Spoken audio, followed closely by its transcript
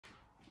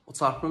What's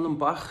happening? I'm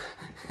back.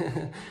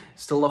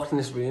 Still locked in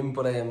this room,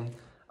 but I've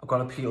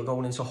got an appeal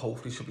going in, so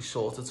hopefully it should be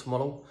sorted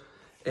tomorrow.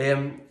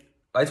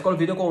 I've got a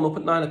video going up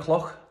at 9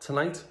 o'clock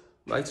tonight.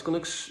 Right, it's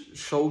going to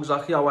show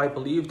exactly how I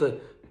believe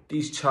that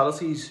these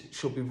charities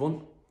should be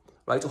run.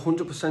 Right,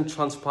 100%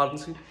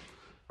 transparency.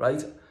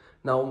 Right,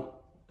 now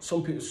some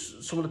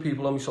of the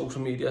people on my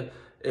social media,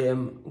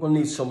 I'm going to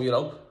need some of your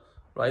help.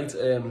 Right,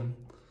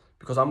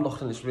 because I'm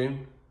locked in this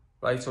room.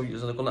 Right, so you're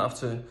going to have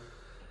to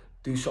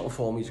do something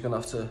for me. You're going to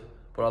have to,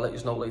 but I'll let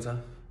you know later.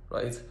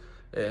 Right,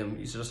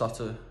 you just have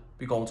to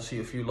be going to see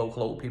a few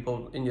local old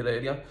people in your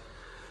area.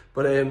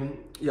 But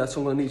yeah,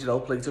 so I'm going to need your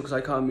help later because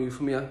I can't move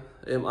from here.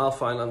 I'll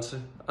finance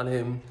it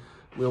and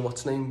we'll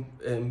what's name.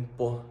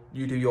 But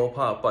you do your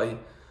part by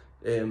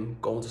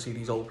going to see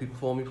these old people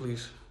for me,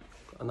 please.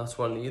 And that's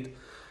what I need.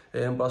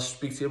 But I'll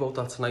speak to you about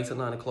that tonight at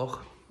 9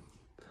 o'clock.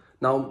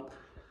 Now,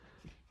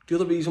 the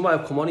other reason why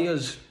I've come on here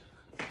is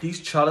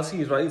these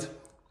charities, right?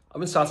 I've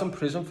been sat in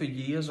prison for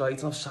years, right?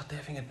 And I've sat there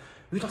thinking,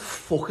 who the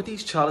fuck are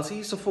these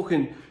charities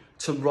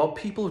to rob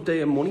people of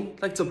their money?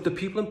 Like, to the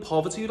people in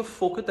poverty, who the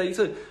fuck are they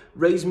to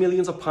raise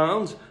millions of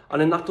pounds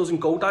and then that doesn't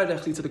go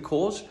directly to the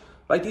cause?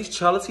 Right, these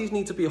charities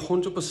need to be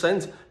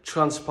 100%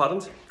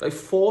 transparent, right,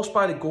 forced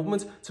by the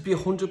government to be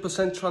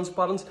 100%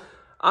 transparent.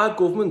 Our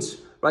governments,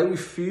 right,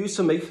 refuse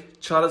to make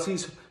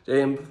charities be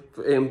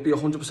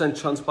 100%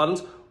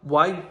 transparent.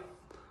 Why?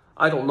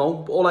 I don't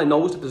know. All I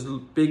know is that there's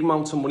big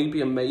amounts of money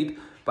being made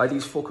by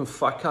these fucking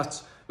fat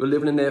cats who are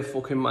living in their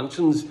fucking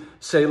mansions,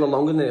 sailing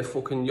along in their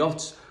fucking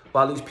yachts,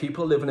 while these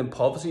people are living in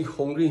poverty,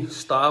 hungry,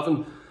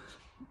 starving.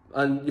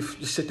 And you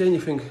sit there and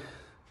you think,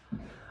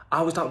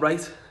 how is that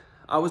right?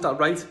 How is that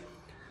right?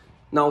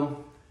 Now,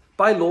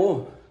 by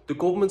law, the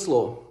government's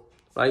law,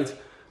 right,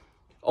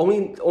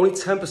 only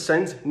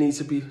 10% needs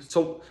to be,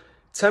 so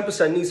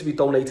 10% needs to be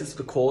donated to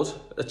the cause.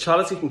 A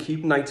charity can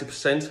keep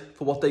 90%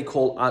 for what they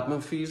call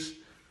admin fees,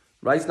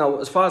 right? Now,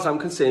 as far as I'm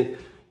concerned,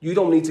 you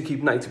don't need to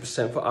keep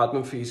 90% for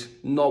admin fees,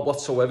 not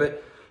whatsoever.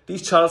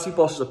 These charity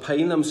bosses are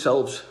paying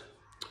themselves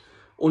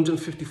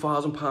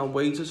 £150,000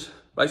 wages,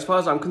 right? As far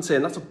as I'm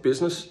concerned, that's a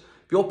business.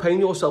 If you're paying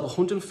yourself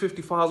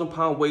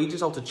 £150,000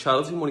 wages out of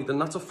charity money, then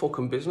that's a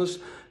fucking business.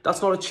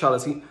 That's not a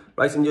charity,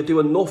 right? And you do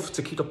enough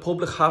to keep the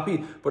public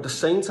happy, but at the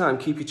same time,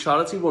 keep your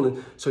charity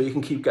running so you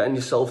can keep getting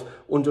yourself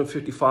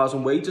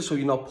 £150,000 wages so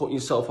you're not putting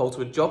yourself out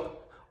of a job.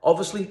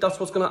 Obviously, that's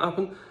what's going to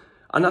happen.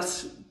 And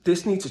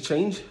this needs to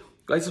change.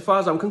 Right, as far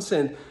as I'm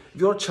concerned,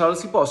 if you're a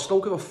charity boss,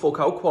 don't give a fuck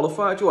how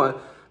qualified you are.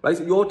 Right,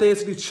 you're there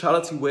to do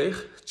charity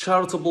work,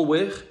 charitable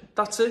work.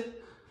 That's it.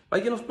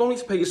 Right, you don't need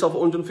to pay yourself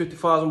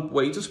 150,000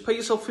 wages. Pay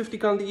yourself 50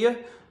 grand a year.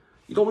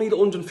 You don't need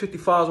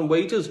 150,000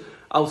 wages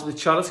out of the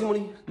charity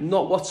money.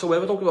 Not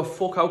whatsoever. Don't give a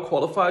fuck how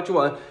qualified you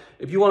are.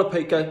 If you want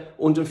to get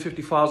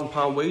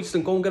 £150,000 wages,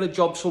 then go and get a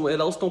job somewhere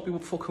else. Don't be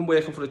fucking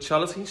working for a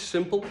charity.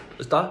 Simple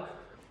as that.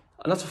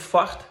 And that's a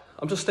fact.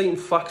 I'm just stating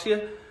facts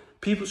here.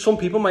 Some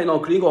people might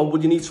not agree, or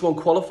would you need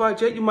someone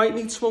qualified? Yeah, you might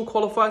need someone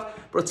qualified,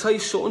 but I'll tell you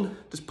something,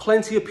 there's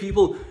plenty of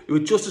people who are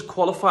just as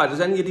qualified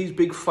as any of these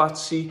big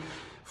fat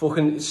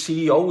fucking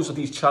CEOs of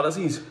these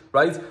charities,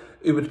 right?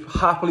 Who would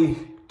happily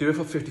do it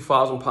for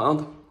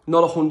 £50,000,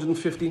 not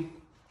 150,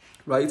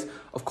 right?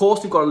 Of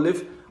course they've got to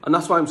live, and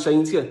that's why I'm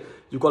saying to you,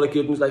 you've got to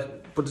give them,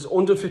 but there's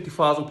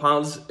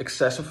 £150,000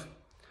 excessive.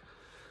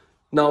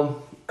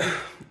 Now,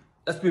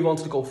 let's move on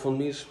to the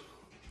GoFundMes.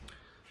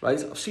 Right,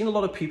 I've seen a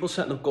lot of people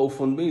setting up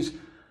GoFundMes,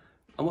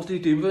 and what do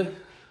they do with it?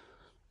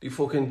 They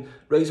fucking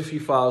raise a few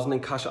thousand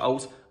and cash it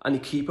out, and they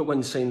keep it when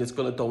they're saying it's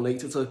going to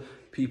donate it to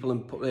people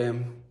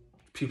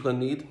in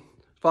need.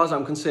 As far as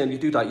I'm concerned, you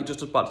do that, you're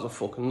just as bad as a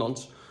fucking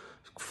nonce.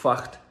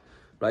 Fact,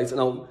 right?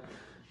 Now,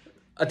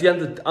 at the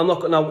end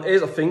of now,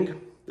 here's the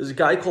thing. There's a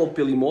guy called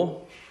Billy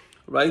Moore,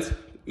 right?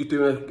 Who's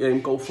doing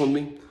a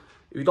GoFundMe.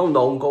 If you don't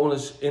know him, go on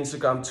his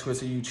Instagram,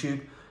 Twitter,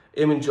 YouTube.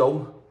 Him and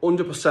Joe,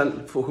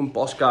 100% fucking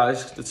boss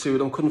guys. The two of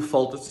them, couldn't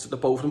fault it to the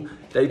both of them.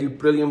 They do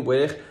brilliant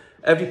work.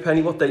 Every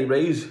penny what they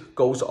raise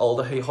goes to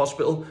Alder Hey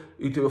Hospital,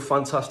 who do a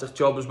fantastic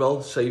job as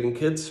well, saving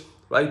kids.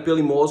 Right,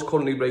 Billy Moore's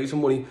currently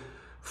raising money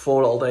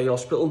for Alder Hey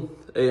Hospital.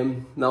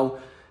 Now,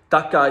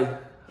 that guy,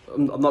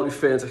 I'm not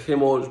referring to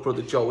him or his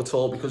brother Joe at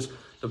all, because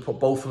they're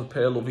both a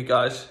pair of lovely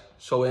guys.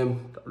 So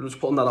I'm just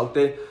putting that out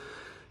there.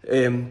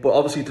 But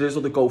obviously there is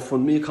other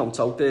GoFundMe accounts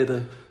out there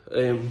that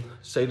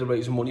say they're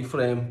raising money for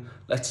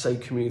let's say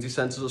community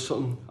centres or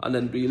something, and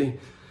then really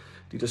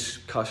they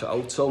just cash it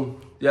out. So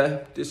yeah,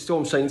 this is what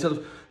I'm saying to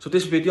them. So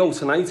this video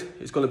tonight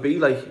is going to be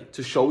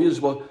to show you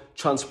what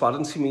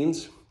transparency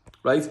means,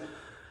 right?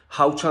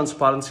 How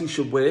transparency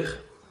should work,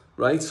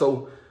 right?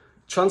 So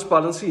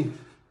transparency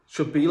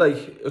should be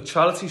a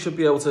charity should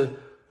be able to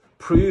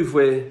prove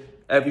where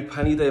every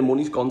penny their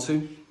money's gone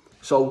to.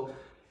 So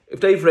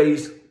if they've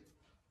raised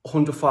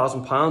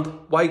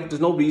 £100,000, why there's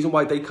no reason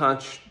why they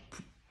can't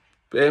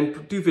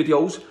do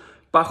videos,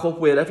 back up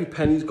where every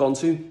penny's gone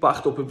to,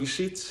 backed up with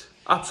receipts.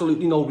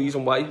 Absolutely no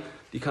reason why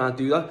they can't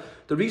do that.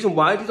 The reason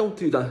why they don't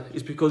do that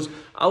is because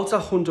out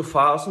of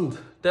 100,000,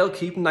 they'll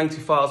keep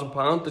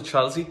 £90,000, the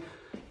charity,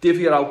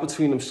 divvy it out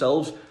between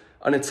themselves,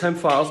 and then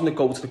 10,000 that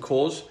go to the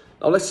cause.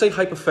 Now let's say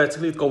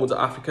hypothetically it's going to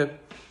Africa,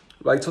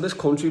 right? So this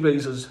country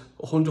raises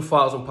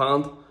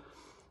 £100,000,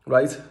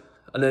 right?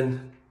 And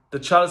then the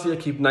charity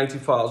keep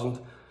 90,000.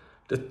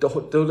 The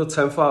other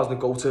 10,000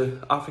 go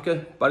to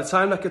Africa. By the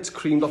time that gets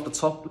creamed off the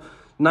top,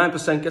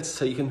 9% gets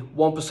taken,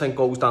 1%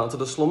 goes down to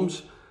the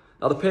slums.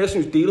 Now the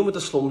person who's dealing with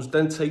the slums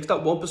then takes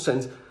that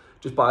 1%,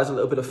 just buys a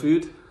little bit of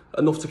food,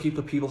 enough to keep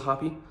the people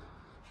happy.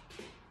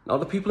 Now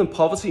the people in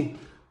poverty,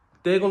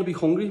 they're going to be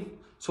hungry.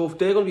 So if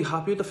they're going to be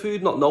happy with the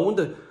food, not knowing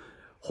that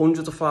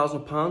hundreds of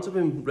thousands of pounds have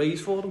been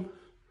raised for them,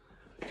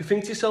 you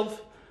think to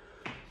yourself,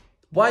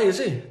 why is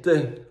it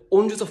that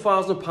hundreds of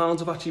thousands of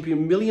pounds have actually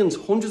been millions,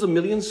 hundreds of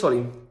millions,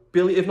 sorry,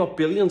 if not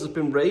billions, have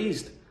been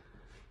raised,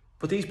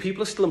 but these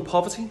people are still in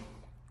poverty?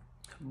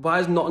 Why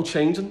is nothing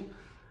changing?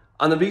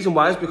 And the reason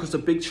why is because the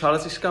big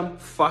charity scam,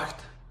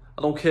 fact.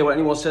 I don't care what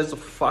anyone says, the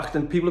fact,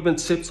 and people have been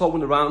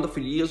tiptoeing around it for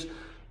years,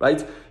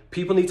 right?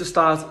 People need to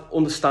start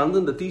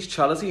understanding that these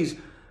charities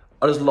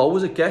are as low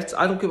as it gets.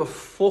 I don't give a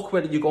fuck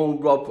whether you're going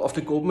to rob off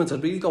the government. I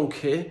really don't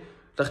care.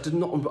 There's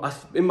not,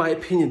 in my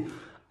opinion,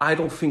 I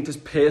don't think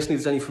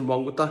there's anything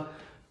wrong with that,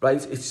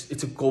 right?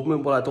 It's a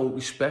government what I don't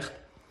respect,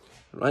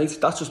 right?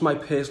 That's just my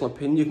personal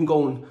opinion. You can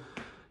go and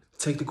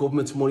take the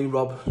government's money,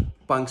 rob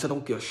banks. I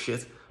don't give a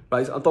shit,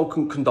 right? I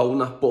don't condone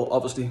that, but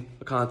obviously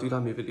I can't do that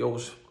in my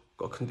videos.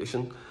 Got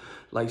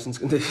license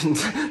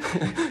conditions.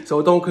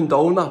 So I don't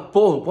condone that.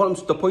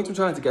 But the point I'm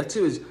trying to get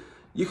to is,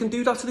 you can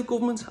do that to the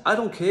government, I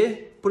don't care.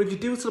 But if you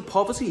do it to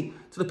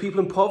the people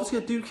in poverty,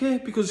 I do care.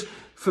 Because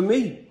for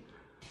me,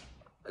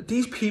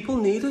 these people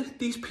need it.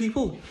 These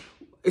people,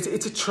 it's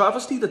a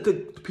travesty that the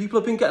people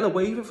have been getting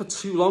away with it for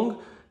too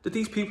long. That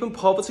these people in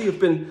poverty have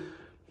been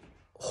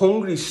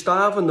hungry,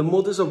 starving. The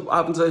mothers are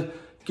having to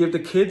give the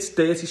kids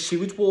dirty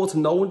sewage water,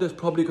 knowing they're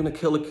probably going to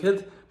kill a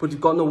kid, but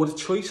you've got no other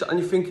choice. And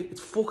you think,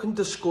 it's fucking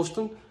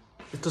disgusting.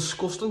 It's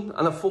disgusting,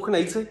 and I fucking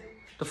hate it.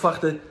 The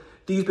fact that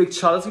these big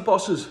charity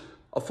bosses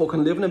are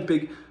fucking living in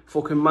big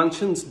fucking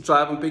mansions,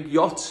 driving big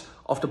yachts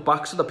off the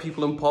backs of the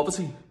people in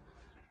poverty.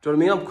 Do you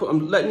know what I mean?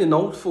 I'm letting you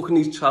know, fucking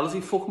these charity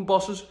fucking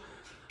bosses,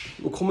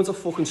 we're coming to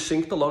fucking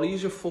sink the lot of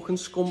you fucking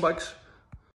scumbags.